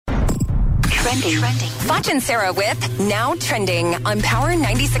Trending. Foch and Sarah with Now Trending on Power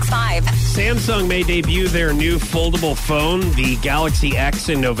 96.5. Samsung may debut their new foldable phone, the Galaxy X,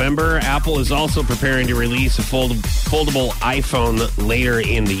 in November. Apple is also preparing to release a foldable iPhone later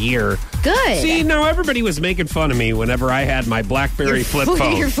in the year. Good. See, now everybody was making fun of me whenever I had my BlackBerry flip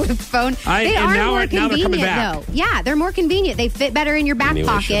phone. Your flip phone. They are more convenient, though. Yeah, they're more convenient. They fit better in your back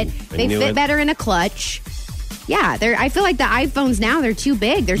pocket. They fit better in a clutch. Yeah, I feel like the iPhones now, they're too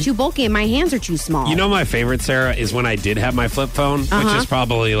big. They're too bulky, and my hands are too small. You know my favorite, Sarah, is when I did have my flip phone, which is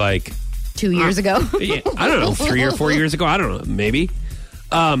probably like 2 years ago. Yeah, I don't know, 3 or 4 years ago. I don't know, maybe.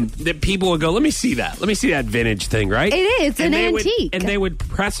 That people would go, let me see that. Let me see that vintage thing, right? It is. It's an antique. And they would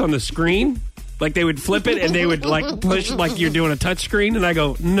press on the screen. Like, they would flip it, and they would, like, push like you're doing a touch screen. And I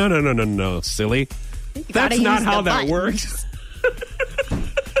go, no, silly. That's not how that works.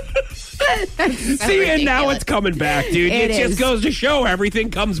 See, and now it's coming back, dude. It just goes to show everything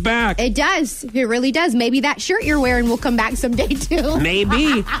comes back. It does. It really does. Maybe that shirt you're wearing will come back someday, too.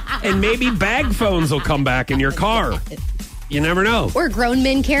 Maybe. And maybe bag phones will come back in your car. You never know. Or grown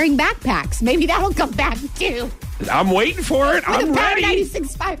men carrying backpacks. Maybe that'll come back, too. I'm waiting for it. I'm ready.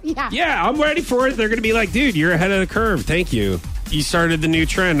 96.5, yeah, I'm ready for it. They're going to be like, dude, you're ahead of the curve. Thank you. You started the new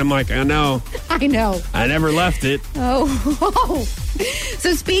trend. I'm like, I know. I know. I never left it. Oh.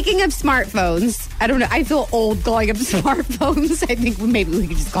 So speaking of smartphones, I don't know. I feel old calling them smartphones. I think maybe we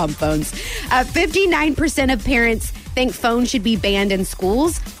could just call them phones. 59% of parents think phones should be banned in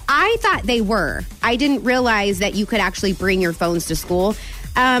schools. I thought they were. I didn't realize that you could actually bring your phones to school.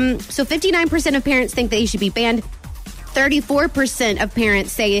 So 59% of parents think they should be banned. 34% of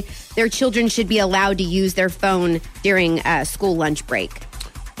parents say their children should be allowed to use their phone during school lunch break.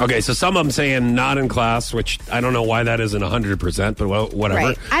 Okay, so some of them saying not in class, which I don't know why that isn't 100%, but whatever.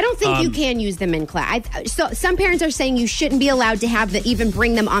 Right. I don't think you can use them in class. So some parents are saying you shouldn't be allowed to even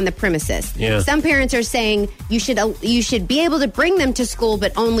bring them on the premises. Yeah. Some parents are saying you should be able to bring them to school,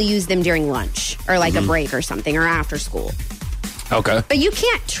 but only use them during lunch or like a break or something or after school. Okay. But you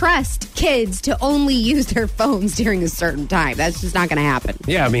can't trust kids to only use their phones during a certain time. That's just not going to happen.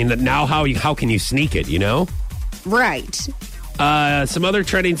 Yeah, I mean, now how can you sneak it, you know? Right. Some other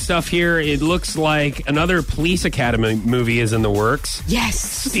trending stuff here. It looks like another Police Academy movie is in the works. Yes.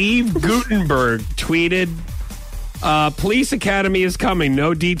 Steve Guttenberg tweeted, Police Academy is coming.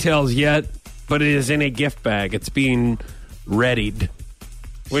 No details yet, but it is in a gift bag. It's being readied.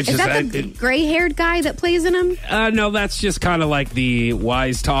 Which is that the gray-haired guy that plays in him? No, that's just kind of like the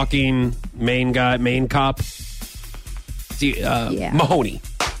wise-talking main cop. See, Mahoney.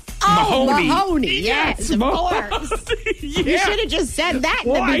 Oh, Mahoney. Yes, of course. Yeah. You should have just said that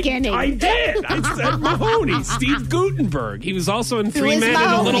in the beginning. I did. I said Mahoney. Steve Guttenberg. He was also in Three Men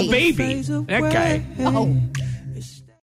and a Little Baby. That guy. Oh,